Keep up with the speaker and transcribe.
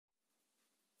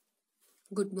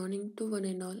Good morning to one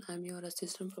and all. I'm your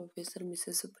assistant professor,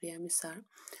 Mrs. Supriya Misal.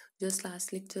 Just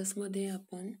last lecचर्समध्ये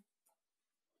आपण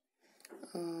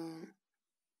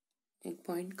एक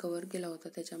point cover केला होता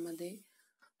त्याच्यामध्ये.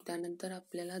 त्यानंतर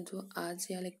आपल्याला जो आज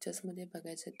या लेक्चर्समध्ये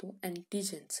बघायचा आहे तो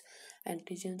अँटीजेन्स.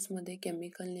 अँटीजेन्समध्ये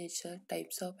chemical nature,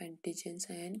 types of अँटीजेन्स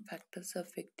and factors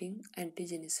affecting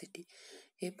अँटीजेनिसिटी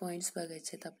हे पॉईंट्स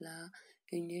बघायचे आहेत. आपला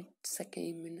युनिट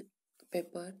सेकंड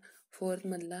पेपर 4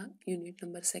 मधला युनिट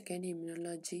नंबर 2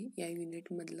 इम्युनॉलॉजी या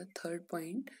युनिटमधलं 3rd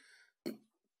पॉईंट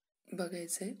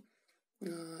बघायचं आहे.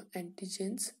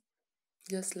 अँटीजेन्स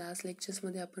जस्ट लास्ट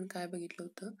लेक्चर्समध्ये आपण काय बघितलं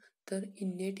होतं तर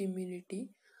innate immunity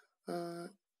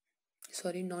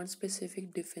non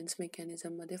specific defence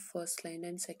मेकॅनिझममध्ये first line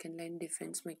and second line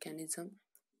defence mechanism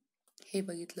हे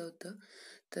बघितलं होतं.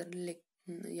 तर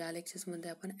या लेक्चर्समध्ये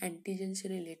आपण अँटीजेन्सशी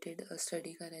रिलेटेड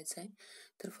स्टडी करायचं आहे.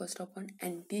 तर फर्स्ट आपण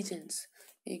अँटीजेन्स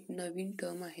एक नवीन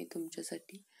टर्म आहे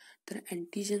तुमच्यासाठी. तर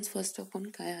अँटीजेन्स फर्स्ट आपण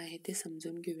काय आहे ते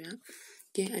समजून घेऊया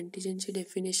की अँटीजेनची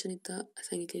डेफिनेशन इथं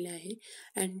सांगितलेली आहे.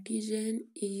 Antigen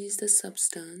is the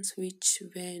substance which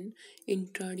when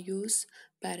introduce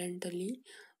पॅरेंटली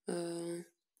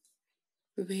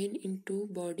when into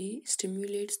body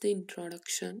stimulates the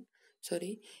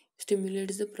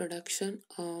production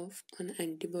of an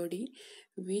antibody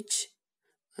which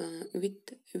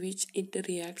with which it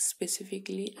reacts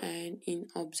specifically and in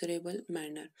observable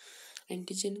manner.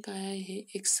 Antigen काय आहे?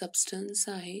 एक सबस्टन्स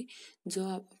आहे जो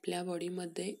आपल्या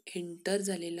बॉडीमध्ये एंटर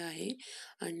झालेला आहे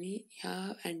आणि हा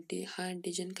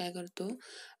अँटीजेन काय करतो?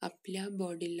 आपल्या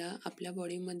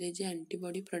बॉडीमध्ये जे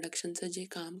अँटीबॉडी प्रोडक्शनचं जे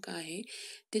काम काय आहे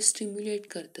ते स्टिम्युलेट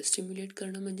करतं. स्टिम्युलेट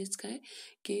करणं म्हणजेच काय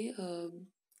की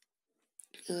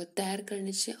तयार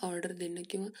करण्याची ऑर्डर देणं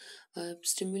किंवा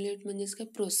स्टिम्युलेट म्हणजेच काय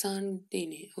प्रोत्साहन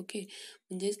देणे. ओके,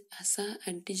 म्हणजे असा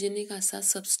अँटीजेन एक असा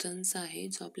सबस्टन्स आहे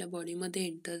जो आपल्या बॉडीमध्ये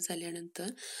एंटर झाल्यानंतर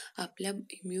आपल्या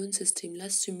इम्युन सिस्टीमला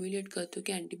स्टिम्युलेट करतो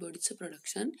की अँटीबॉडीचं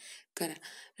प्रोडक्शन करा.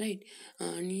 राईट.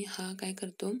 आणि हा काय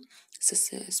करतो?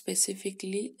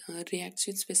 स्पेसिफिकली रिॲक्ट्स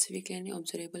विथ स्पेसिफिकली आणि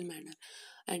ऑब्झर्वेबल मॅनर.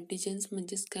 अँटीजेन्स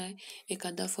म्हणजेच काय?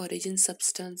 एखादा फॉरेजिन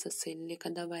सबस्टन्स असेल,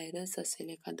 एखादा व्हायरस असेल,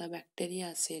 एखादा बॅक्टेरिया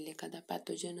असेल, एखादा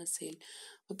पॅथोजन असेल.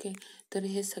 ओके, तर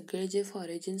हे सगळे जे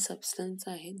फॉरेजिन सबस्टन्स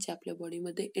आहेत जे आपल्या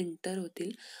बॉडीमध्ये एंटर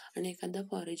होतील आणि एखादा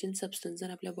फॉरेजिन सबस्टन्स जर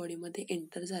आपल्या बॉडीमध्ये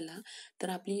एंटर झाला तर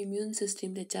आपली इम्युन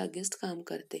सिस्टीम त्याच्या अगेन्स्ट काम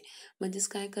करते. म्हणजेच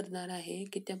काय करणार आहे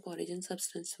की त्या फॉरेजिन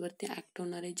सबस्टन्सवरती ॲक्ट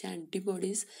होणारे जे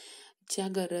अँटीबॉडीज च्या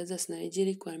गरज असणारे जी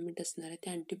रिक्वायरमेंट असणार आहे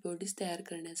त्या अँटीबॉडीज तयार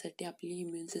करण्यासाठी आपली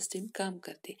इम्युन सिस्टीम काम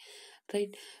करते.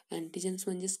 राईट. अँटीजेन्स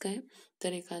म्हणजेच काय?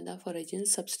 तर एखादा फॉरेजिन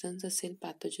सबस्टन्स असेल,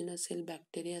 पॅथोजन असेल,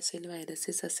 बॅक्टेरिया असेल,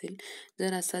 व्हायरसेस असेल,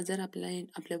 जर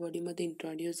आपल्या बॉडीमध्ये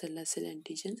इंट्रोड्यूस झाला असेल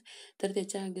अँटीजेन्स तर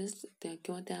त्याच्या अगेन्स्ट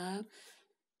किंवा त्या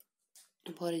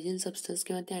फॉरेजिन सबस्टन्स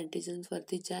किंवा त्या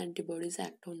अँटीजेन्सवरती ज्या अँटीबॉडीज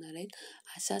ॲक्ट होणार आहेत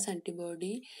अशाच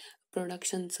अँटीबॉडी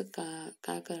प्रोडक्शन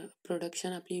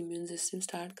प्रोडक्शन आपली इम्युन सिस्टीम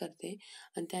स्टार्ट करते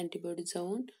आणि त्या अँटीबॉडी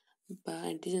जाऊन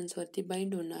अँटीजेन्सवरती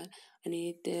बाइंड होणार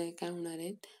आणि ते काय होणार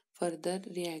आहेत? फर्दर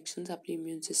रिॲक्शन्स आपली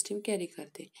इम्युन सिस्टीम कॅरी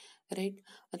करते. राईट.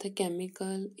 आता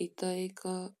केमिकल इथं एक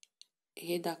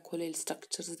हे दाखवले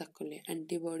स्ट्रक्चर्स दाखवले.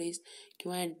 अँटीबॉडीज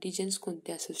किंवा अँटीजेन्स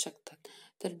कोणते असू शकतात?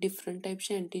 तर डिफरंट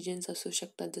टाईपचे अँटीजेन्स असू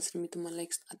शकतात. जसं मी तुम्हाला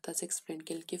आत्ताच एक्सप्लेन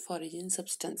केलं की फॉरेजिन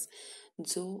सबस्टन्स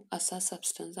जो असा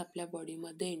सबस्टन्स आपल्या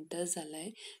बॉडीमध्ये एंटर झाला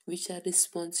आहे which are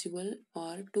responsible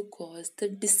for to cause the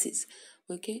disease.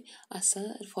 Okay, असा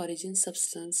फॉरेजिन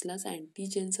सबस्टन्सलाच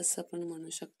अँटीजेन्स असं आपण म्हणू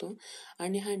शकतो.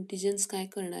 आणि हा अँटीजेन्स काय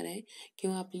करणार आहे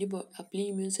किंवा आपली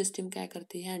इम्युन सिस्टीम काय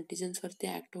करते? ह्या अँटीजेन्सवरती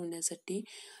ॲक्ट होण्यासाठी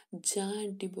ज्या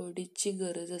अँटीबॉडीची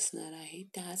गरज असणार आहे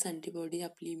त्याच अँटीबॉडी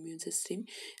आपली इम्युन सिस्टीम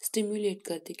स्टिम्युलेट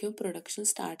करते किंवा प्रोडक्शन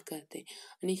स्टार्ट करते.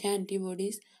 आणि ह्या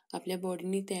अँटीबॉडीज आपल्या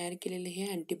बॉडीने तयार केलेले हे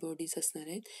अँटीबॉडीज असणार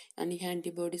आहेत आणि ह्या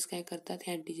अँटीबॉडीज काय करतात?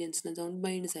 ह्या अँटीजेन्सना जाऊन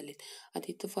बाइंड झालेत.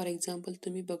 आता इथं फॉर एक्झाम्पल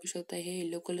तुम्ही बघू शकता हे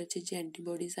येलो कलरचे जे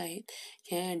अँटीबॉडीज आहेत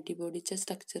ह्या अँटीबॉडीच्या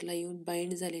स्ट्रक्चरला येऊन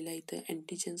बाइंड झालेला आहे. इथं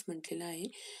अँटीजेन्स म्हटलेलं आहे.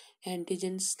 ह्या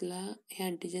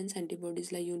अँटीजेन्स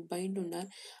अँटीबॉडीजला येऊन बाइंड होणार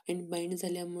आणि बाइंड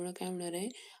झाल्यामुळं काय होणार आहे?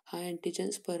 हा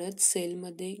अँटीजेन्स परत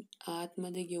सेलमध्ये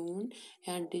आतमध्ये घेऊन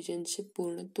ह्या अँटीजेन्सचे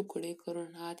पूर्ण तुकडे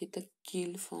करून हा तिथं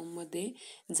किल फॉर्ममध्ये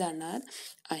जाणार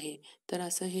आहे. तर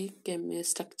असं हे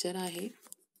स्ट्रक्चर आहे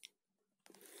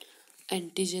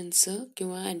अँटीजेनचं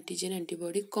किंवा अँटीजेन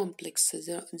अँटीबॉडी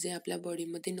कॉम्प्लेक्सचं जे आपल्या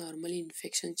बॉडीमध्ये नॉर्मल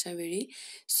इन्फेक्शनच्या वेळी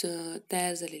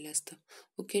तयार झालेलं असतं.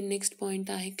 ओके, नेक्स्ट पॉईंट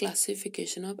आहे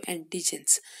क्लासिफिकेशन ऑफ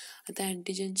अँटीजेन्स. आता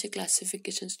अँटीजेनचे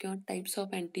क्लासिफिकेशन्स किंवा टाईप्स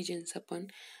ऑफ अँटीजेन्स आपण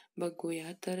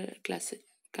बघूया. तर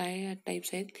काय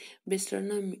टाईप्स आहेत? Based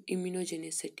on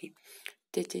इम्युनोजेनिसिटी.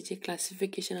 त्याचे जे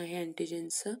क्लासिफिकेशन आहे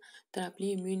अँटीजेन्सचं तर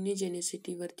आपली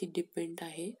इम्युनिजेनिसिटीवरती डिपेंड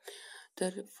आहे.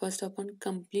 तर फर्स्ट आपण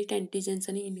कंप्लीट अँटीजेन्स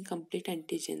आणि इनकम्प्लीट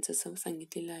अँटीजेन्स असं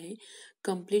सांगितलेलं आहे.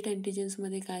 कंप्लीट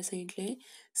अँटीजेन्समध्ये काय सांगितलं आहे,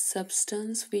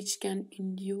 substance which can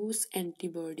induce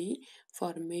antibody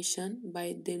formation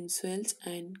by themselves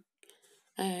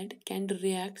and can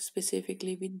react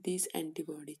specifically with these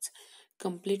antibodies.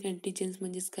 Complete अँटीजेन्स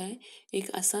म्हणजेच काय,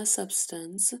 एक असा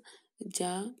सबस्टन्स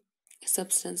ज्या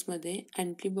सबस्टन्समध्ये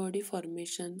अँटीबॉडी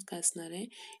फॉर्मेशन काय असणार आहे,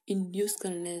 इंड्यूस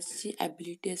करण्याची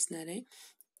ॲबिलिटी असणार आहे,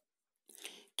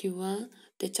 किंवा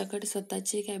त्याच्याकडे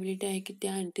स्वतःची एक ॲबिलिटी आहे की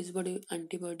त्या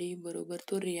अँटीबॉडी बरोबर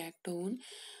तो रिॲक्ट होऊन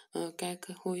काय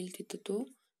होईल, तिथं तो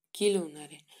किल होणार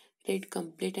आहे. राईट.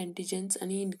 कंप्लीट अँटीजेन्स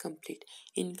आणि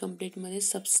इनकम्प्लीटमध्ये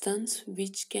substance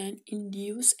which can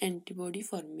induce antibody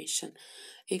formation.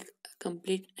 एक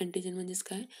कंप्लीट अँटीजन म्हणजेच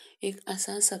काय, एक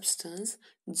असा सबस्टन्स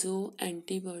जो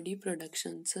अँटीबॉडी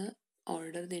प्रोडक्शनचं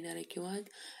ऑर्डर देणार आहे किंवा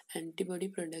अँटीबॉडी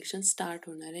प्रोडक्शन स्टार्ट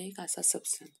होणार आहे, एक असा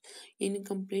सबस्टन्स.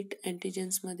 इनकम्प्लीट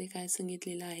अँटीजेन्समध्ये काय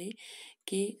सांगितलेलं आहे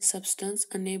की substance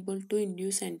unable to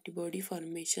induce antibody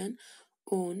formation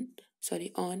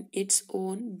on its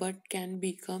own but can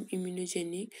become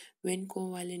immunogenic when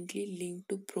covalently linked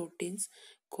to proteins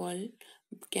called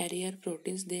carrier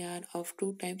proteins. They are of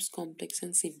two types, complex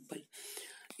and simple.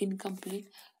 Incomplete,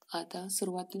 आता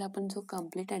सुरुवातीला आपण जो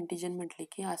complete antigen म्हटले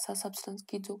की असा substance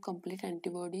की जो complete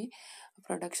antibody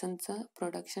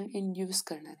production induce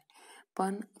करणार आहे.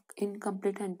 पण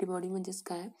इनकम्प्लीट अँटीबॉडी म्हणजेच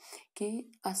काय की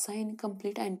असा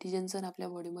इनकम्प्लीट अँटीजन जर आपल्या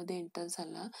बॉडीमध्ये एंटर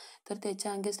झाला तर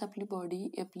त्याच्या अगेन्स्ट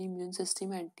आपली इम्युन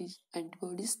सिस्टीम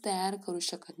अँटीबॉडीज तयार करू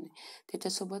शकत नाही.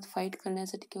 त्याच्यासोबत फाईट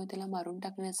करण्यासाठी किंवा त्याला मारून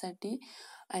टाकण्यासाठी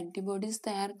अँटीबॉडीज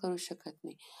तयार करू शकत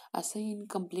नाही. असं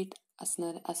इनकम्प्लीट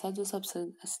असणार, असा जो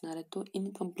सबस्टन्स असणार आहे तो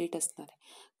इनकम्प्लीट असणार आहे.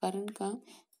 कारण का,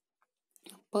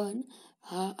 पण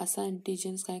हा असा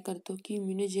अँटीजेन्स काय करतो की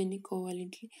इम्युनोजेनिक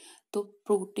कोव्हॅलेंटली तो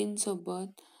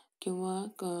प्रोटीनसोबत किंवा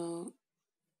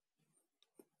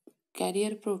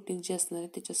कॅरियर प्रोटीन जे असणार आहे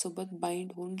त्याच्यासोबत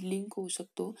बाइंड होऊन लिंक होऊ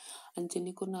शकतो आणि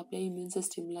जेणेकरून आपल्या इम्युन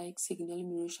सिस्टीमला एक सिग्नल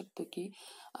मिळू शकतो की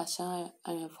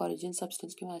अशा फॉरेन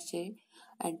सबस्टन्स किंवा असे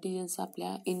अँटीजेन्स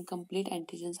इनकम्प्लीट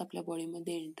अँटीजेन्स आपल्या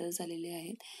बॉडीमध्ये एंटर झालेले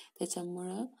आहेत.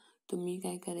 त्याच्यामुळं तुम्ही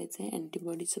काय करायचं आहे,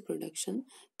 अँटीबॉडीचं प्रोडक्शन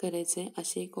करायचं आहे,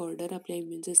 असे एक ऑर्डर आपल्या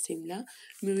इम्युन सिस्टीमला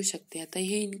मिळू शकते. आता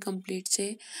हे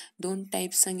इनकम्प्लीटचे 2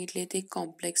 टाईप्स सांगितले, ते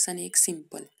कॉम्प्लेक्स आणि एक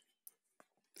सिम्पल.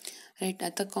 राईट.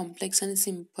 आता कॉम्प्लेक्स आणि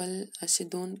सिम्पल असे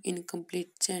 2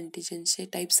 इनकम्प्लीटचे अँटीजेन्सचे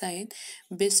टाईप्स आहेत.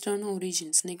 Based on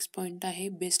origins, next point आहे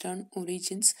बेस्ड ऑन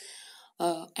ओरिजिन्स.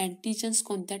 अँटीजेन्स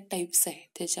कोणत्या टाईप्स आहे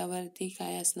त्याच्यावरती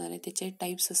काय असणार आहे, त्याचे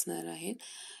टाईप्स असणार आहेत.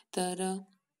 तर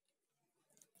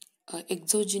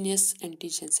exogenous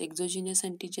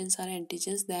antigens are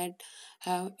antigens that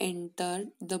have entered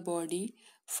the body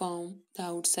from the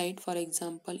outside, for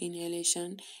example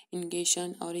inhalation,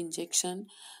 ingression or injection.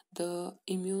 The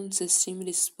immune system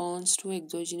response to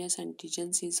exogenous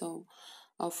antigens is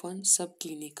often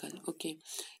subclinical. Okay.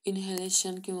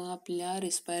 Inhalation किंवा आपल्या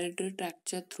respiratory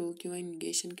ट्रॅकच्या through किंवा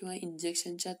ingestion किंवा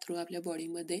इंजेक्शनच्या through आपल्या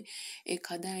बॉडीमध्ये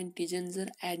एखादा antigen जर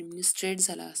ॲडमिनिस्ट्रेट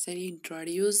झाला असेल,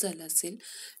 इंट्रोड्यूस झाला असेल,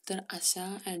 तर अशा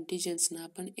अँटीजेन्सना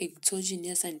आपण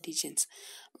एक्झोजिनियस अँटीजेन्स.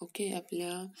 ओके.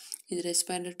 आपल्या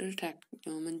रेस्पायरेटरी ट्रॅक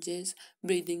म्हणजेच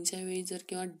ब्रिदिंगच्या वेळी जर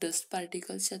किंवा डस्ट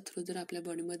पार्टिकल्सच्या थ्रू जर आपल्या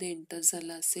बॉडीमध्ये एंटर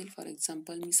झाला असेल, फॉर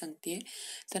एक्झाम्पल मी सांगते,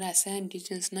 तर अशा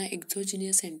अँटीजेन्सना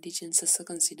एक्झोजिनियस अँटीजेन्स असं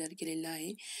कन्सिडर केलेलं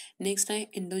आहे. नेक्स्ट आहे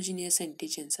एंडोजिनियस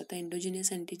अँटीजेन्स. आता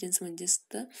एंडोजिनियस अँटीजेन्स म्हणजेच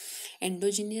तर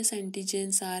एंडोजिनियस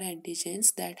अँटीजेन्स R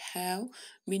अँटीजेन्स that have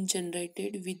bin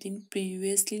generated within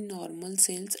previously normal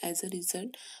cells as a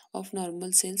result of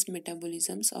normal cells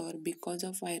मेटाबॉलिझम्स or because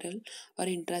of viral और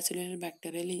इंट्रासेल्युलर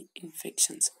बॅक्टेरियल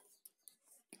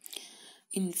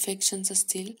इन्फेक्शन्स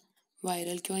असतील,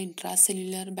 व्हायरल किंवा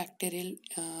इंट्रासेल्युलर बॅक्टेरियल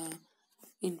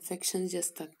इन्फेक्शन जे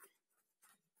असतात,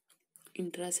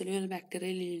 इंट्रासेल्युलर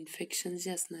बॅक्टेरियल इन्फेक्शन्स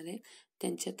जे असणार आहे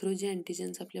त्यांच्या थ्रू जे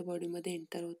अँटीजेन्स आपल्या बॉडीमध्ये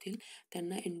एंटर होतील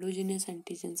त्यांना एंडोजिनियस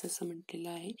अँटीजेन्स असं म्हटलेलं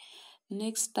आहे.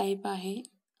 नेक्स्ट टाईप आहे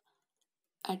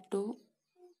auto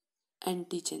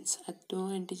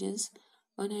अँटीजेन्स.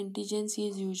 An antigen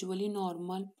is usually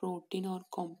normal protein or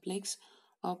complex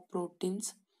of proteins,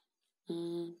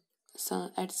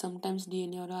 at sometimes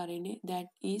DNA or RNA, that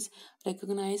is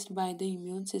recognized by the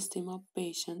immune system of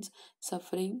patients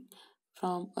suffering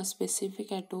from a specific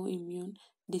autoimmune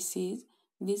disease.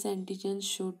 These antigens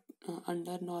should,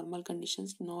 under normal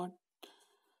conditions,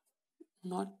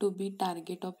 not to be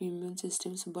target of immune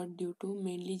systems, but due to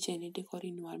mainly genetic or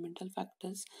environmental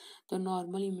factors, the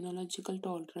normal immunological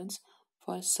tolerance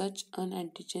for such an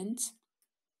antigens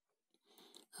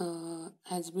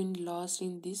has been lost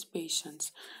in these patients.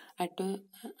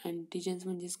 अँटीजेन्स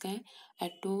म्हणजेच काय,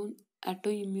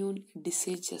 ॲटोइम्युन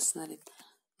disease असणार आहेत.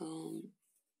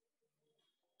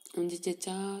 म्हणजे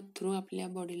ज्याच्या through आपल्या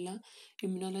बॉडीला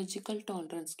immunological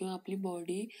tolerance किंवा आपली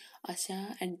बॉडी अशा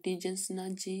अँटीजन्सना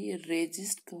जी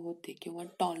रेजिस्ट होते किंवा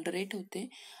टॉलरेट होते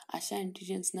अशा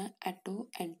अँटीजन्सना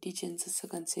अँटीजेन्स असं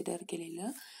कन्सिडर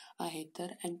केलेलं आहे.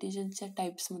 तर अँटीजन्सच्या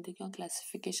टाईप्समध्ये किंवा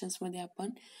क्लासिफिकेशन्समध्ये आपण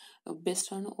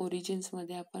बेस्ड ऑन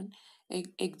ओरिजिन्समध्ये आपण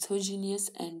एक्झोजिनियस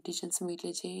अँटीजन्स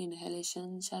बघितले जे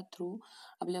इनहेलेशनच्या थ्रू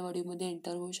आपल्या बॉडीमध्ये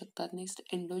एंटर होऊ शकतात. नेक्स्ट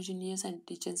एंडोजिनियस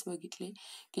अँटीजन्स बघितले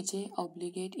की जे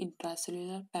ऑब्लिगेट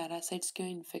इंट्रासेल्युलर पॅरासाइट्स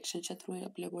किंवा इन्फेक्शनच्या थ्रू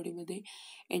आपल्या बॉडीमध्ये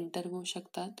एंटर होऊ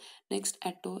शकतात. नेक्स्ट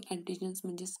अँटीजन्स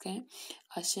म्हणजेच काय,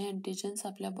 असे अँटीजन्स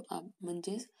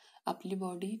म्हणजेच आपली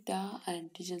बॉडी त्या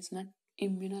अँटीजन्सना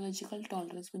इम्युनॉलॉजिकल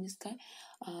टॉलरन्स म्हणजेच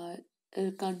काय,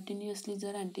 कंटिन्युअसली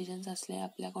जर अँटीजन्स असले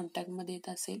आपल्या कॉन्टॅक्टमध्ये येत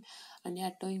असेल आणि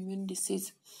ऑटो इम्युन डिसीज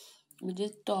म्हणजे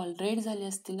टॉलरेट झाले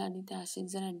असतील आणि त्या असे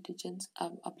जर अँटीजन्स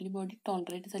आपली बॉडी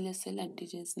टॉलरेट झाली असेल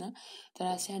अँटीजन्सना, तर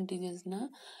अशा अँटीजन्सना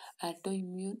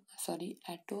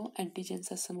ॲटो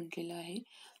अँटीजन्स असं म्हटलेलं आहे.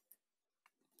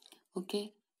 ओके.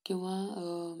 किंवा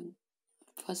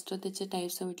फर्स्ट त्याचे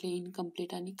टाईप्स म्हटले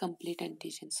इनकम्प्लीट आणि कम्प्लीट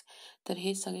अँटीजन्स. तर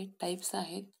हे सगळे टाईप्स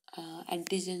आहेत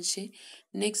अँटीजन्सचे.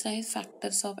 नेक्स्ट आहे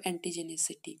फॅक्टर्स ऑफ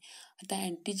अँटीजेनिसिटी. आता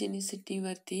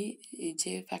अँटीजेनिसिटीवरती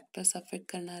जे फॅक्टर्स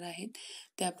अफेक्ट करणार आहेत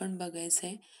ते आपण बघायचं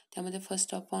आहे. त्यामध्ये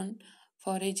फर्स्ट ऑफ ऑन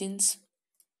फॉरेजिन्स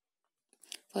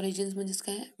म्हणजेच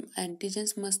काय,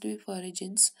 अँटीजन्स must be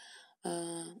फॉरेजिन्स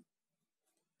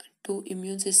to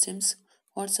immune systems.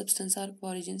 What substances are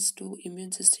foreigns to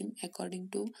immune system? According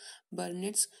to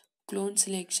Burnett's clone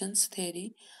selections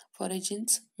theory,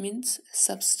 foreigns means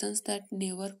substance that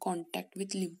never contact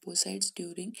with lymphocytes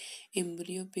during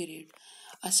embryo period.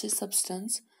 असे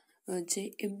substance जे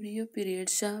embryo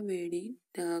पिरियडच्या वेळी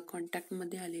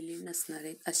कॉन्टॅक्टमध्ये आलेले नसणार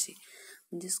आहेत असे.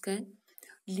 म्हणजेच काय,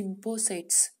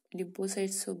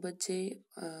 लिम्फोसाइट्स सोबत जे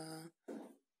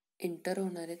एंटर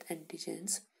होणार आहेत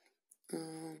अँटीजेन्स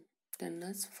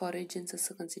त्यांनाच फॉरेजिन्स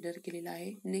असं कन्सिडर केलेलं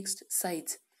आहे. नेक्स्ट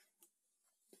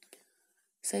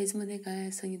साईजमध्ये काय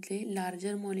सांगितले,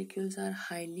 larger molecules R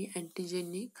highly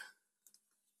अँटीजेनिक,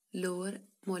 lower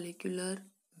molecular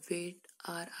weight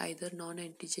R either non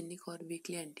अँटीजेनिक और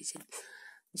वीकली अँटीजेन.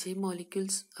 जे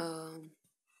मॉलिक्युल्स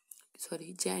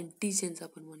जे अँटीजेन्स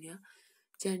आपण म्हणूया,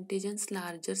 जे अँटीजेन्स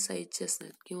लार्जर साईजचे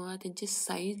असणार किंवा त्यांची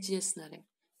साईज जी असणार आहे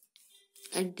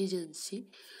अँटीजेन्सची,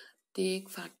 ते एक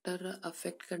फॅक्टर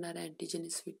अफेक्ट करणार आहे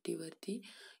अँटीजेनिसिटीवरती.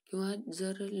 किंवा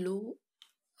जर लो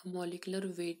मॉलिक्युलर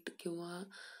वेट किंवा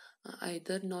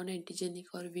आयदर नॉन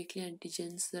अँटीजेनिक और वीकली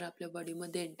अँटीजेन्स जर आपल्या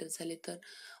बॉडीमध्ये एंटर झाले तर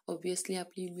ऑब्वियसली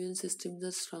आपली इम्युन सिस्टीम जर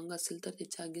स्ट्रॉंग असेल तर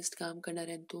त्याच्या अगेन्स्ट काम करणार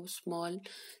आहे आणि तो स्मॉल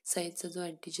साईजचा जो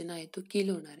अँटीजन आहे तो किल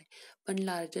होणार आहे. पण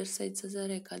लार्जर साईजचा जर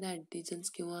एखादा अँटीजन्स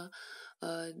किंवा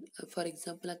फॉर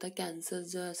एक्झाम्पल आता कॅन्सर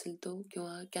जर असेल तो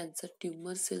किंवा कॅन्सर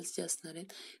ट्युमर सेल्स जे असणार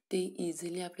आहेत ते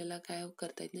इझिली आपल्याला काय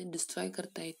करता येत नाही, डिस्ट्रॉय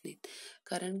करता येत नाहीत.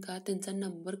 कारण का, त्यांचा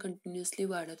नंबर कंटिन्युअसली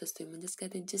वाढत असते. म्हणजेच काय,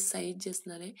 त्यांची साईज जी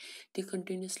असणार आहे ती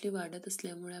कंटिन्युअसली वाढत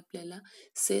असल्यामुळे आपल्याला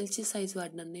सेलची साईज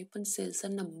वाढणार नाही पण सेलचा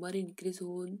नंबर इन्क्रीज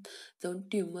होऊन जाऊन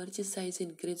ट्युमरची साईज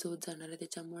इन्क्रीज होत जाणार आहे.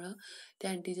 त्याच्यामुळं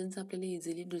त्या अँटीजन्स आपल्याला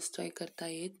इझिली डिस्ट्रॉय करता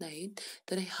येत नाहीत.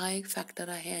 तर हा एक फॅक्टर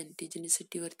आहे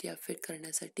अँटीजेनिसिटीवरती अफेक्ट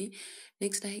करण्यासाठी.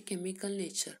 नेक्स्ट आहे केमिकल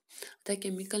नेचर. आता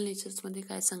केमिकल नेचर्समध्ये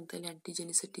काय सांगता येईल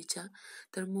अँटीजेनिसिटीच्या,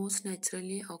 तर most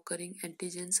naturally occurring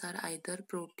अँटीजेन्स R either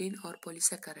protein और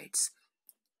पॉलिसॅकराइड्स.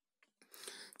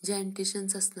 जे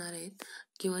अँटीजन्स असणार आहेत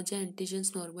किंवा जे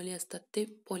अँटीजन्स नॉर्मली असतात ते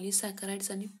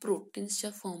पॉलिसॅकराइड्स आणि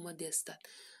प्रोटीन्सच्या फॉर्ममध्ये असतात,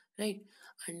 राईट.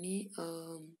 आणि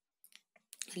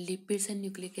lipids and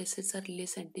nucleic acids R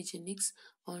less अँटीजेनिक्स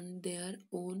on their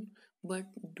own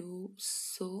but do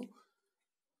so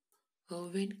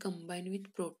when combined with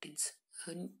proteins.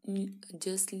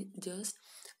 Just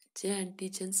जे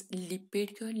अँटीजन्स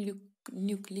लिपिड किंवा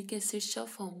न्यूक्लिक ॲसिड्सच्या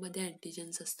फॉर्ममध्ये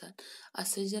अँटीजन्स असतात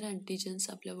असे जर अँटीजन्स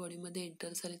आपल्या बॉडीमध्ये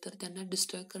एंटर झाले तर त्यांना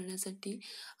डिस्ट्रॉय करण्यासाठी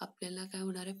आपल्याला काय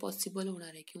होणार आहे, पॉसिबल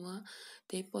होणार आहे किंवा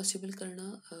ते पॉसिबल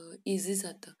करणं इझी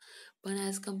जातं. पण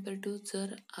ॲज कम्पेअर टू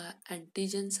जर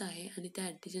अँटीजन्स आहे आणि त्या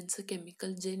अँटीजन्सचं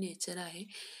केमिकल जे नेचर आहे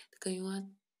किंवा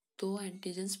तो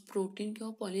अँटीजन्स प्रोटीन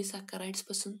किंवा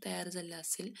पॉलिसॅकराइड्सपासून तयार झाला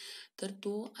असेल तर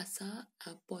तो असा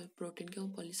प्रोटीन किंवा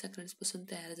पॉलिसॅकराइड्सपासून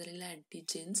तयार झालेला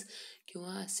अँटीजेन्स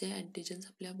किंवा असे अँटीजेन्स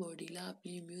आपल्या बॉडीला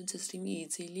आपली इम्युन सिस्टीम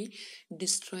इझिली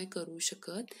डिस्ट्रॉय करू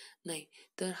शकत नाही.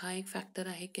 तर हा एक फॅक्टर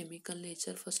आहे केमिकल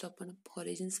नेचर. फर्स्ट आपण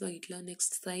फॉरेजिन्स बघितलं,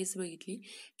 नेक्स्ट साईज बघितली,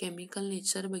 केमिकल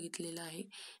नेचर बघितलेलं आहे.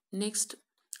 नेक्स्ट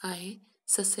आहे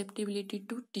susceptibility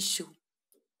to tissue.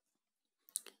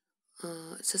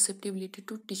 Susceptibility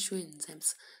to tissue enzymes,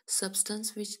 substance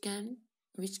which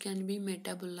can be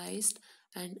metabolized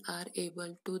and are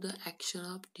able to the action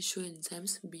of tissue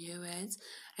enzymes behave as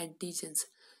antigens.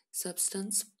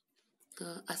 Substance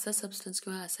असा substance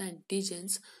किंवा असा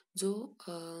अँटीजेन्स जो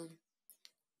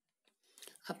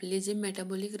आपले जे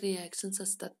मेटाबॉलिक रिॲक्शन्स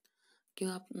असतात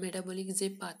किंवा मेटाबॉलिक जे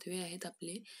पाथवे आहेत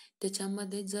आपले,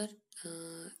 त्याच्यामध्ये जर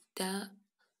त्या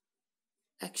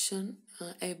action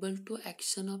able to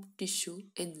action of tissue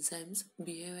enzymes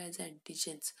behave as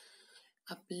अँटीजेन्स.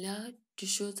 आपल्या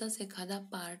टिश्यूचाच एखादा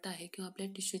पार्ट आहे किंवा आपल्या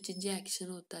टिश्यूची जी ॲक्शन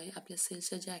होत आहे, आपल्या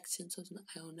सेल्सच्या ज्या ॲक्शन्स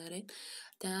होणार आहेत,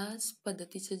 त्याच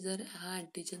पद्धतीचे जर हा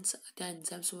अँटीजेन्स त्या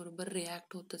एन्झाईम्स बरोबर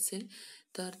रिॲक्ट होत असेल,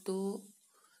 तर तो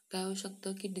काय होऊ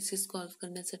शकतं की डिसीज कॉज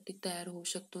करण्यासाठी तयार होऊ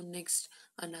शकतो नेक्स्ट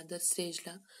अनादर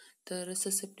स्टेजला. तर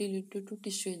susceptibility to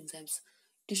tissue enzymes,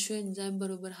 tissue enzyme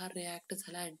बरोबर हा रिॲक्ट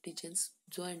झाला अँटीजेन्स.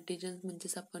 जो अँटीजेन्स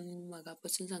म्हणजेच आपण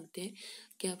मगापासून सांगते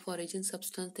की फॉरेजिन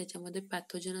सबस्टन्स, त्याच्यामध्ये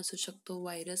पॅथोजन असू शकतो,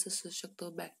 व्हायरस असू शकतो,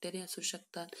 बॅक्टेरिया असू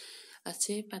शकतात.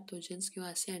 असे पॅथोजन्स किंवा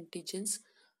असे अँटीजेन्स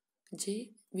जे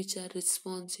which are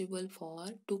responsible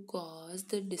for to cause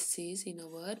the disease in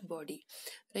our body,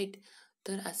 right.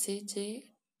 तर असे जे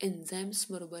एन्झाईम्स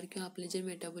बरोबर किंवा आपले जे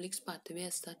मेटाबॉलिक्स पाथवे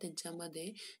असतात त्यांच्यामध्ये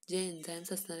जे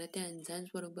एन्झाईम्स असणार आहेत त्या एन्झाईम्स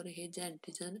बरोबर हे जे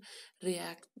अँटीजन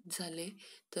रिॲक्ट झाले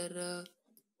तर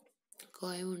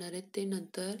काय होणार आहेत ते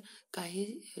नंतर काही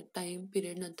टाईम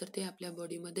पिरियड नंतर ते आपल्या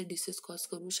बॉडीमध्ये डिसीज कॉज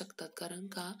करू शकतात. कारण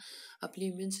का आपली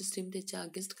इम्युन सिस्टीम त्याच्या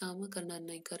अगेन्स्ट कामं करणार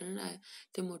नाही, कारण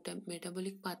ते मोठ्या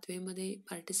मेटाबॉलिक पाथवेमध्ये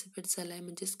पार्टिसिपेट झालं आहे.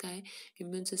 म्हणजेच काय,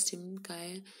 इम्युन सिस्टीम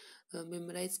काय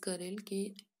मेमराईज करेल की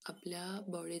आपल्या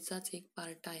बॉडीचाच एक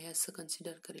पार्ट आहे असं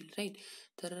कन्सिडर करेल, राईट.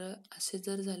 तर असे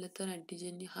जर झालं तर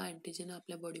हा अँटीजेन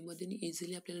आपल्या बॉडीमधून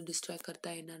इझिली आपल्याला डिस्ट्रॉय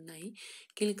करता येणार नाही,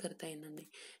 किल करता येणार नाही.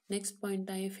 नेक्स्ट पॉईंट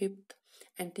आहे 5th,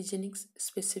 antigenic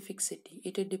specificity.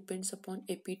 It depends upon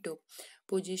epitope.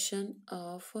 Position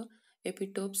of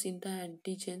epitopes in the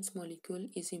antigens molecule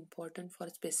is important for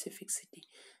specificity.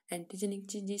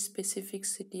 अँटीजेनिकची जी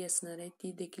स्पेसिफिकसिटी असणार आहे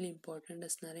ती देखील इम्पॉर्टंट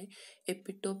असणार आहे.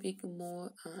 एपिटोप एक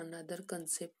अनदर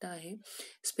कन्सेप्ट आहे.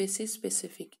 Spaces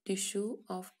specific, tissue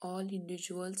of all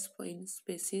individuals in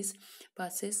spaces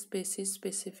passes spaces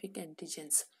specific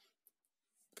अँटीजेन्स.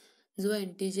 जो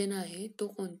antigen आहे तो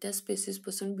कोणत्या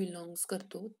स्पेसिसपासून बिलॉंग्स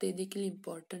करतो ते देखील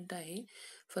इम्पॉर्टंट आहे.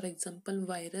 फॉर एक्झाम्पल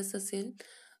व्हायरस असेल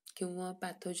किंवा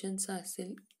पॅथोजन्स असेल,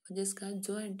 म्हणजेच काय,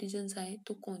 जो अँटीजन्स आहे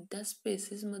तो कोणत्या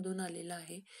स्पेसिसमधून आलेला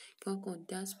आहे किंवा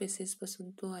कोणत्या स्पेसिसपासून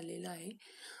तो आलेला आहे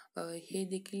हे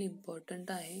देखील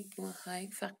इम्पॉर्टंट आहे किंवा हा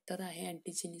एक फॅक्टर आहे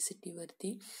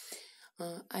अँटीजेनिसिटीवरती.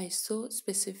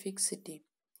 आयसोस्पेसिफिकसिटी,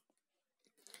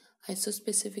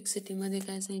 आयसोस्पेसिफिकसिटीमध्ये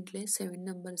काय सांगितले, 7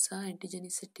 नंबरचा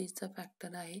अँटीजेनिसिटीचा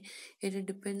फॅक्टर आहे. It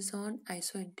depends on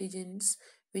आयसो अँटीजेन्स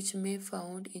which may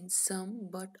found in some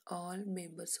but all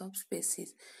members of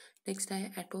spaces. Next आहे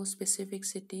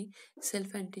ॲटोस्पेसिफिकसिटी.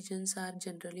 Self अँटीजेन्स R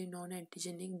generally non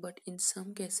अँटीजेनिक but in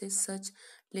some cases such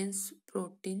lens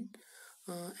protein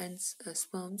and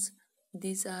sperms,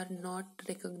 these are not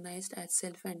recognized as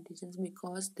self antigens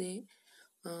because they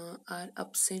are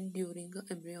absent during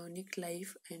embryonic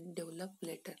life and develop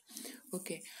later.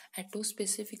 Okay,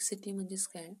 ॲटोस्पेसिफिकसिटी म्हणजेच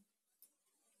काय,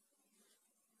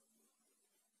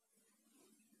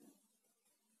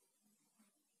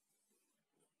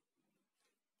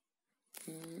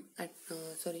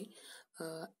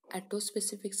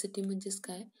 ॲटोस्पेसिफिकसिटी म्हणजेच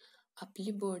काय,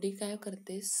 आपली body काय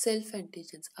करते, self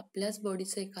अँटीजेन्स, आपल्याच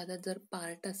बॉडीचा एखादा जर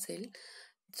पार्ट असेल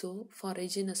जो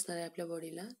फॉरेजिन असणार आहे आपल्या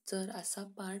बॉडीला, जर असा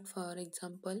part for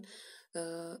example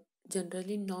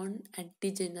generally non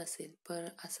antigen असेल, पण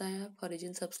असा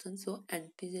फॉरेजिन सबस्टन्स जो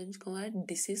अँटीजेन किंवा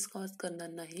डिसीज कॉज करणार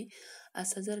नाही,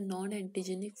 असा जर नॉन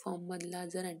अँटीजेनिक फॉर्ममधला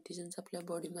जर अँटीजेन्स आपल्या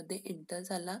बॉडीमध्ये एंटर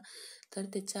झाला तर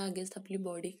त्याच्या अगेन्स्ट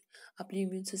आपली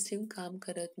इम्युन सिस्टीम काम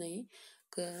करत नाही.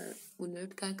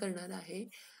 उलट काय करणार आहे,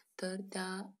 तर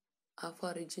त्या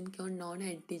फॉरेजिन किंवा नॉन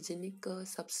अँटीजेनिक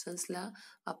सबस्टन्सला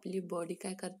आपली बॉडी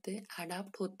काय करते,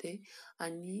 अडॅप्ट होते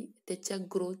आणि त्याच्या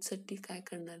ग्रोथसाठी काय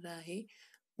करणार आहे,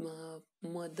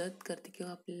 मदत करते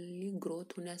किंवा आपली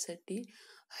ग्रोथ होण्यासाठी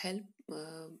हेल्प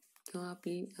किंवा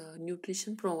आपली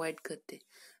न्यूट्रिशन प्रोव्हाइड करते,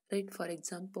 राईट. फॉर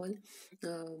एक्झाम्पल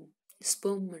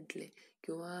स्पर्म म्हटले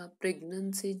किंवा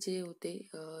प्रेग्नन्सी जे होते,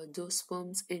 जो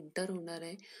स्पर्म्स एंटर होणार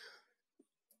आहे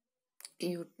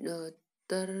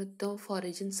तर तो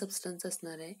फॉरेजिन सबस्टन्स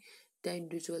असणार आहे त्या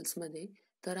इंडिव्हिज्युअल्समध्ये.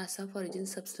 तर असा फॉरेजिन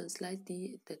सबस्टन्सला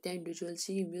त्या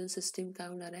इंडिव्हिज्युअलची इम्युन सिस्टीम काय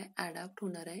होणार आहे, अडॅप्ट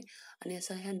होणार आहे आणि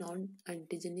असा ह्या नॉन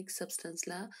अँटीजेनिक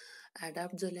सबस्टन्सला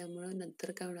अडॅप्ट झाल्यामुळं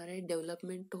नंतर काय होणार आहे,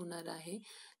 डेव्हलपमेंट होणार आहे,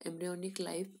 एम्ब्रियॉनिक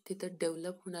लाईफ तिथं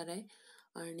डेव्हलप होणार आहे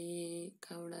आणि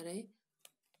काय होणार आहे,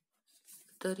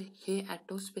 तर हे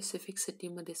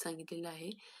ॲटोस्पेसिफिकसिटीमध्ये सांगितलेलं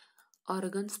आहे.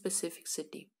 ऑर्गन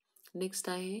स्पेसिफिकसिटी. नेक्स्ट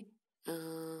आहे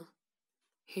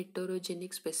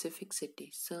हेटरोजेनिक स्पेसिफिसिटी.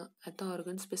 आता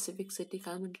ऑर्गन स्पेसिफिसिटी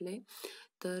काय म्हटलंय,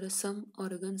 तर सम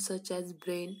organ such as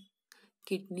brain,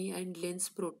 kidney and lens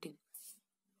protein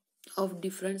of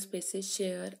different species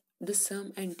share the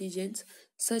same antigens.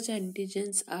 Such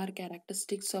antigens are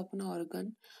characteristics of an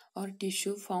organ or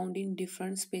tissue found in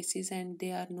different species and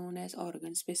they are known as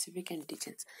organ specific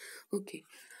antigens. Okay,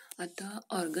 आता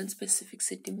organ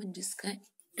specificity म्हणजेच काय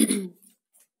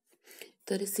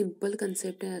तर simple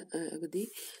concept आहे अगदी.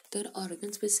 तर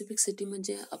organ specificity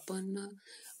म्हणजे आपण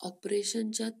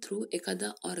ऑपरेशनच्या थ्रू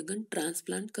एखादा ऑर्गन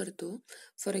ट्रान्सप्लांट करतो.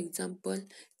 फॉर एक्झाम्पल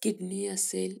किडनी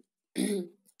असेल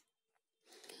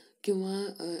किंवा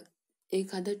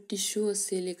एखादा टिश्यू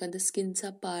असेल, एखादा स्किनचा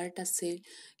पार्ट असेल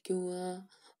किंवा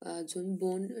अजून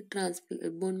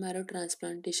बोन मॅरो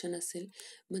ट्रान्सप्लांटेशन असेल,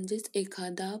 म्हणजेच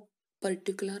एखादा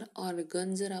पर्टिक्युलर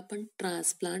ऑर्गन जर आपण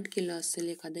ट्रान्सप्लांट केलं असेल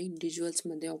एखाद्या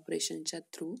इंडिव्हिज्युअल्समध्ये ऑपरेशनच्या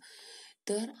थ्रू,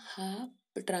 तर हा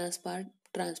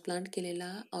ट्रान्सप्लांट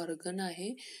केलेला ऑर्गन आहे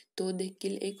तो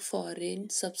देखील एक फॉरेन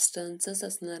सबस्टन्सच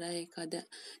असणार आहे एखाद्या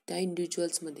त्या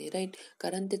इंडिव्हिज्युअल्समध्ये, राईट.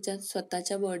 कारण त्याच्या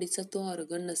स्वतःच्या बॉडीचा तो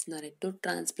ऑर्गन नसणार आहे. तो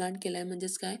ट्रान्सप्लांट केला आहे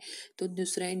म्हणजेच काय, तो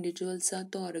दुसऱ्या इंडिव्हिज्युअलचा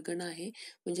तो ऑर्गन आहे,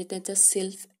 म्हणजे त्याच्या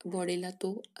सेल्फ बॉडीला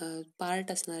तो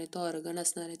पार्ट असणार आहे, तो ऑर्गन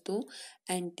असणार आहे, तो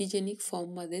अँटीजेनिक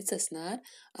फॉर्ममध्येच असणार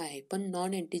आहे, पण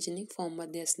नॉन अँटीजेनिक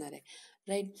फॉर्ममध्ये असणार आहे,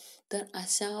 राईट. तर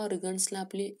अशा ऑर्गन्सला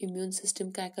आपली इम्युन सिस्टीम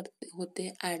काय करते होते,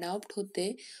 ॲडॉप्ट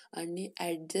होते आणि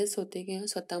ॲडजस्ट होते किंवा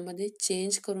स्वतःमध्ये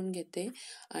चेंज करून घेते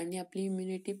आणि आपली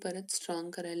इम्युनिटी परत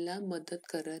स्ट्रॉंग करायला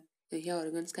हे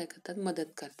ऑर्गन्स काय करतात,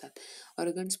 मदत करतात.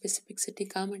 ऑर्गन स्पेसिफिसिटी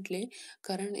का म्हटले,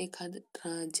 कारण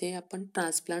जे आपण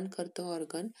ट्रान्सप्लांट करतो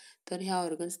ऑर्गन, तर ह्या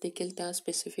ऑर्गन्स देखील त्या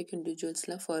स्पेसिफिक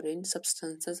इंडिव्हिज्युअल्सला फॉरेन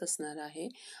सबस्टन्सच असणार आहे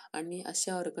आणि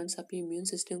अशा ऑर्गन्स आपली इम्युन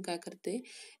सिस्टीम काय करते,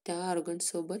 त्या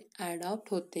ऑर्गन्ससोबत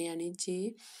ॲडॉप्ट होते आणि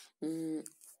जी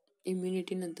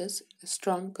इम्युनिटी नंतर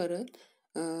स्ट्रॉंग करत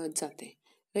जाते,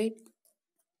 राईट.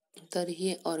 तर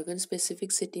ही ऑर्गन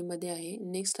स्पेसिफिसिटीमध्ये आहे.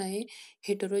 नेक्स्ट आहे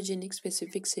हेटरोजेनिक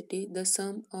specificity. The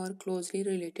some or closely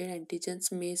related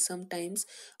अँटीजन्स may sometimes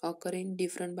occur in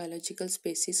different biological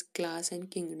species, class and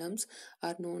kingdoms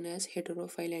R non as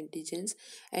हेटरोफाइल अँटीजन्स.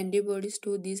 Antibodies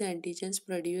to these antigens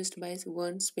produced by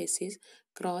one species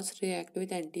cross react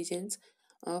with antigens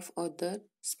of other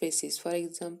species. For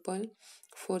example,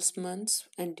 Forsman's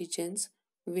antigens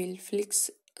will Flix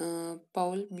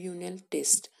Paul Bunel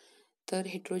test. तर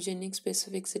हेट्रोजेनिक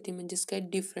specificity म्हणजेच काय,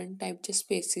 different टाईपचे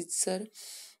species जर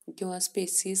किंवा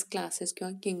species, classes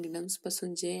किंवा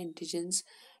किंगडम्सपासून जे अँटीजेन्स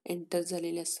enter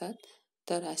झालेले असतात,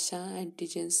 तर अशा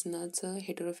अँटीजेन्सनाच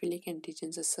हेटरोफिलिक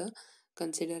अँटीजेन्स असं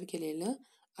कन्सिडर केलेलं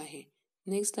आहे.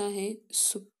 नेक्स्ट आहे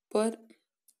सुपर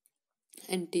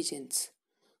अँटीजेन्स.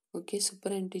 ओके,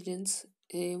 सुपर अँटीजेन्स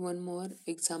हे वन मोर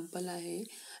एक्झाम्पल आहे,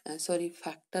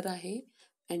 फॅक्टर आहे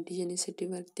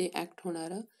अँटीजेनिसिटीवरती ॲक्ट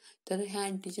होणारं. तर ह्या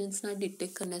अँटीजेन्सना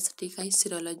डिटेक्ट करण्यासाठी काही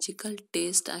सिरोलॉजिकल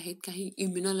टेस्ट आहेत, काही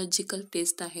इम्युनॉलॉजिकल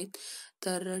टेस्ट आहेत.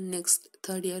 तर नेक्स्ट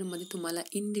थर्ड इयरमध्ये तुम्हाला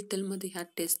इन डिटेलमध्ये ह्या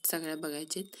टेस्ट सगळ्या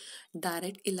बघायचे.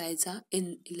 डायरेक्ट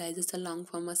इलायझाचा लॉंग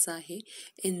फॉर्म असा आहे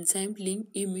एन्झाईम लिंक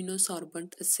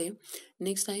इम्युनोसॉर्बंट असे.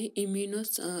 नेक्स्ट आहे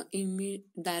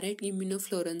direct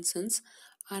इम्युनोफ्लोरन्सन्स,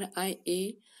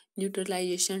 RIA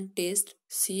neutralisation taste,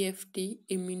 CFT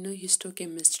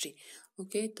इम्युनोहिस्टोकेमिस्ट्री.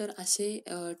 Okay, तर असे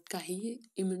काही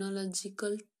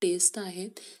इम्युनॉलॉजिकल टेस्ट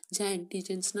आहेत ज्या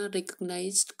अँटीजेन्सना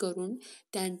रेकग्नाइज करून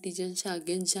त्या अँटीजेन्सच्या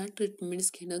अगेन्स्ट ज्या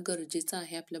ट्रीटमेंट्स घेणं गरजेचं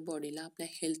आहे आपल्या बॉडीला, आपल्या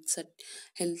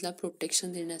हेल्थला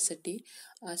प्रोटेक्शन देण्यासाठी,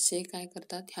 असे काय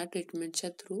करतात, ह्या ह्या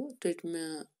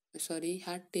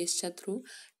टेस्टच्या थ्रू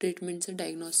ट्रीटमेंटचं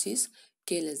डायग्नोसिस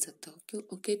केलं जातं.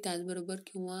 ओके, त्याचबरोबर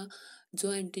किंवा जो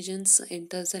अँटीजेन्स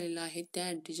एंटर झालेला आहे त्या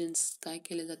अँटीजेन्स काय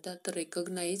केले जातात, तर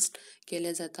रेकग्नाइज्ड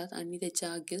केल्या जातात आणि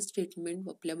त्याच्या अगेन्स्ट ट्रीटमेंट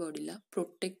आपल्या बॉडीला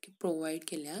प्रोव्हाइड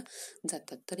केल्या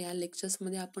जातात. तर या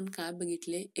लेक्चर्समध्ये आपण काय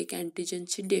बघितले, एक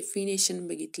अँटीजेनची डेफिनेशन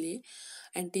बघितली.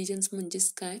 अँटीजेन्स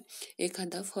म्हणजेच काय,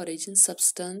 एखादा फॉरेन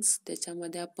सबस्टन्स,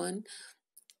 त्याच्यामध्ये आपण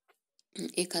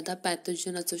एखादा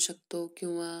पॅथोजन असू शकतो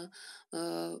किंवा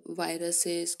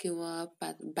व्हायरसेस किंवा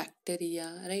बॅक्टेरिया,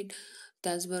 राईट.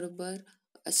 त्याचबरोबर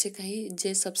असे काही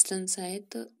जे सबस्टन्स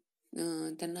आहेत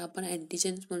त्यांना आपण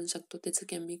अँटीजेन्स म्हणू शकतो. त्याचं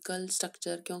केमिकल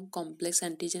स्ट्रक्चर किंवा कॉम्प्लेक्स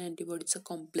अँटीजेन अँटीबॉडीचं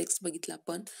कॉम्प्लेक्स बघितलं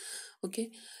आपण. ओके,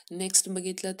 नेक्स्ट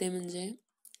बघितलं ते म्हणजे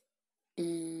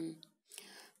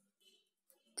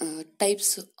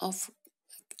टाईप्स ऑफ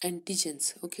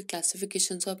अँटीजेन्स. ओके,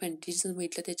 क्लासिफिकेशन्स ऑफ अँटीजेन्स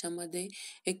बघितलं. त्याच्यामध्ये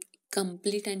एक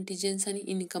कम्प्लीट अँटीजेन्स आणि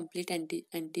इनकम्प्लीट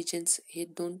अँटीजेन्स हे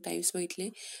दोन टाईप्स बघितले.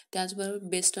 त्याचबरोबर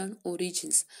बेस्ड ऑन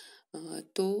ओरिजिन्स,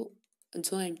 तो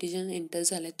जो अँटिजन एंटर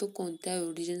झाला आहे तो कोणत्या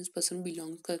ओरिजिन्सपासून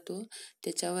बिलॉंग करतो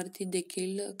त्याच्यावरती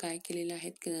देखील काय केलेलं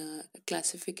आहेत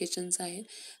क्लासिफिकेशन्स आहेत.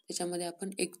 त्याच्यामध्ये आपण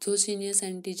एक्झोजिनियस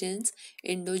अँटिजेन्स,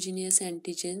 एंडोजिनियस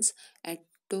अँटिजेन्स,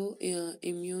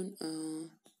 इम्यून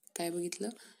काय बघितलं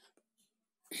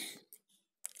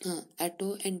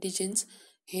ॲटो अँटिजेन्स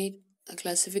हे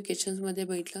क्लासिफिकेशन्समध्ये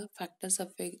बघितलं. फॅक्टर्स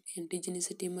ऑफ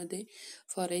अँटिजेनिसिटीमध्ये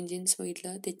फॉरेंजिन्स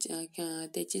बघितलं,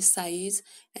 त्याची size,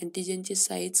 अँटिजेनची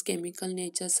size, chemical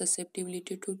nature,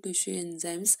 susceptibility to tissue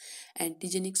enzymes,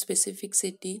 अँटिजेनिक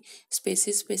स्पेसिफिकसिटी,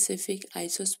 specific,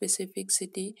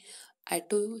 आयसोस्पेसिफिकसिटी,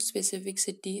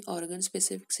 ॲटोस्पेसिफिकसिटी, organ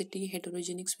स्पेसिफिकसिटी,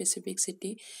 हेटेरोजेनिक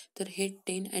स्पेसिफिकसिटी. तर हे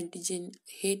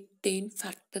 10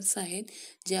 फॅक्टर्स आहेत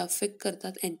जे अफेक्ट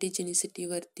करतात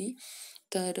अँटिजेनिसिटीवरती.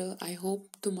 तर आय होप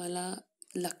तुम्हाला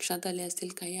लक्षात आले असतील,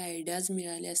 काही आयडियाज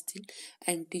मिळाले असतील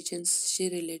अँटिजेन्सशी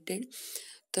रिलेटेड.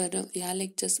 तर ह्या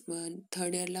लेक्चर्स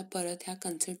 3rd इयरला परत ह्या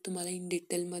कन्सेप्ट तुम्हाला इन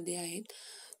डिटेलमध्ये आहेत.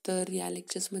 तर या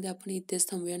लेक्चर्समध्ये आपण इथेच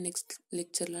थांबूया. नेक्स्ट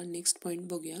लेक्चरला नेक्स्ट पॉईंट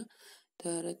बघूया.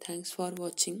 तर थँक्स फॉर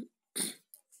वॉचिंग.